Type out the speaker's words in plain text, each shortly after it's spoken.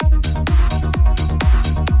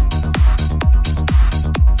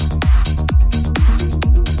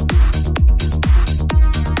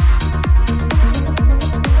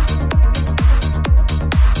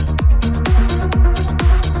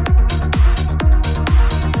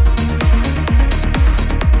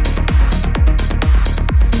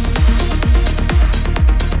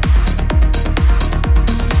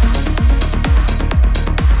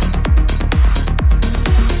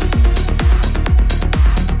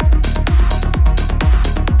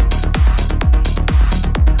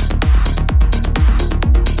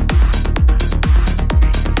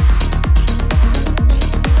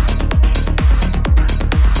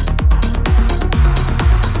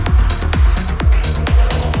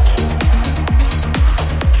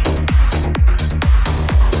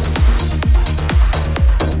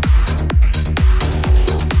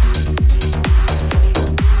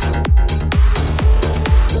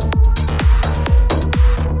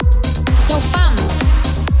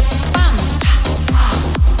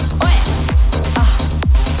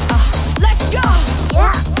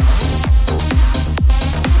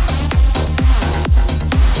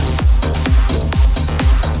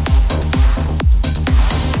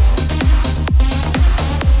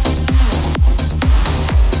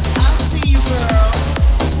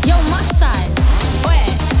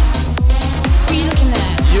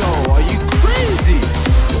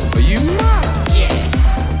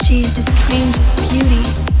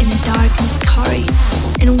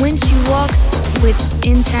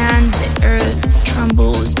within sand, the earth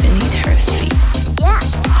trembles beneath her feet. Yeah.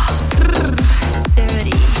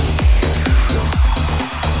 Dirty.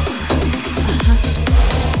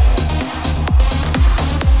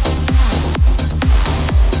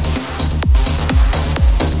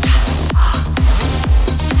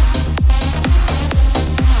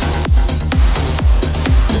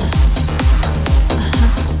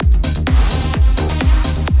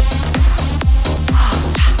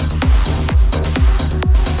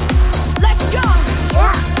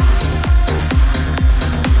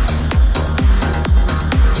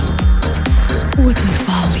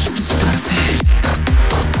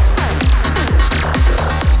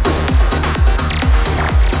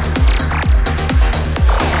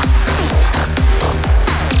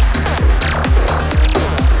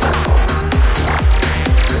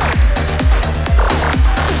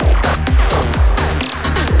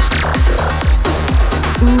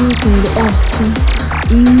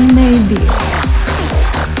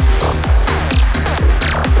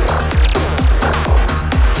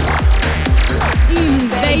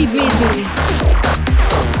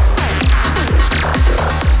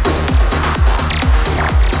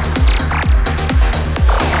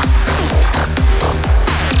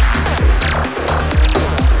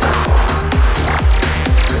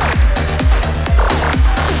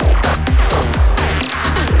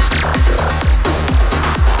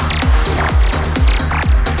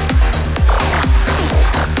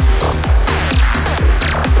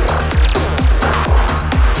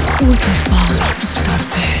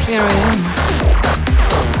 Here I am.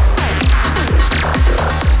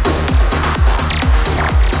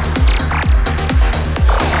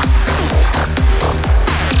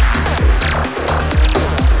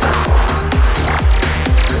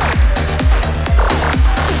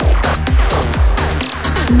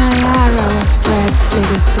 My arrow of bread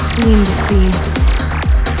flitters between the seas.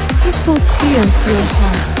 It will pierce your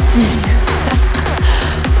heart.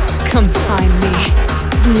 Come find me,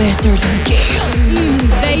 blizzard and gale.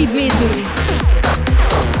 Invade me.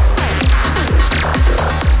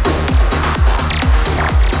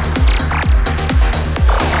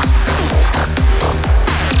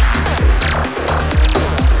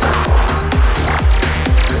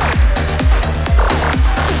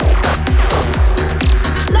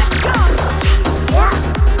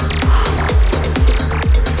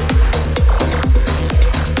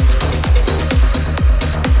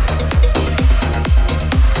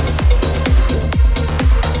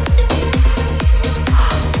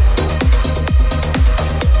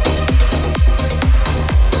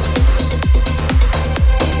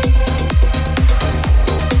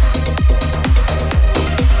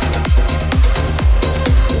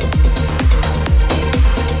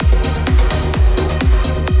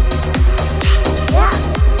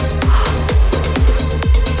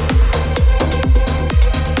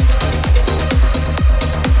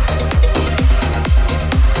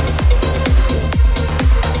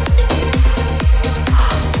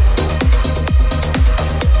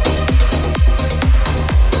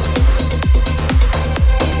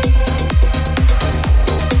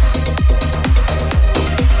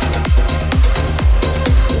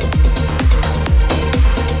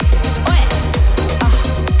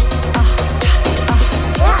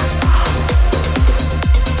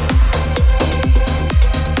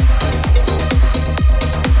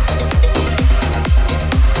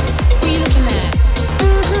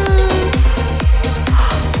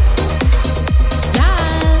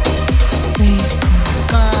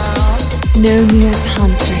 Know me as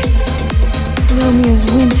huntress. Know me as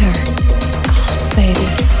winter. Cold baby.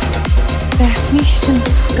 Väck mich som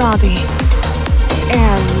skadi.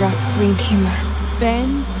 Ära brinn himmel.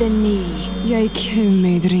 Bend the knee. Jag är kul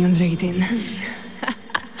med rinriden.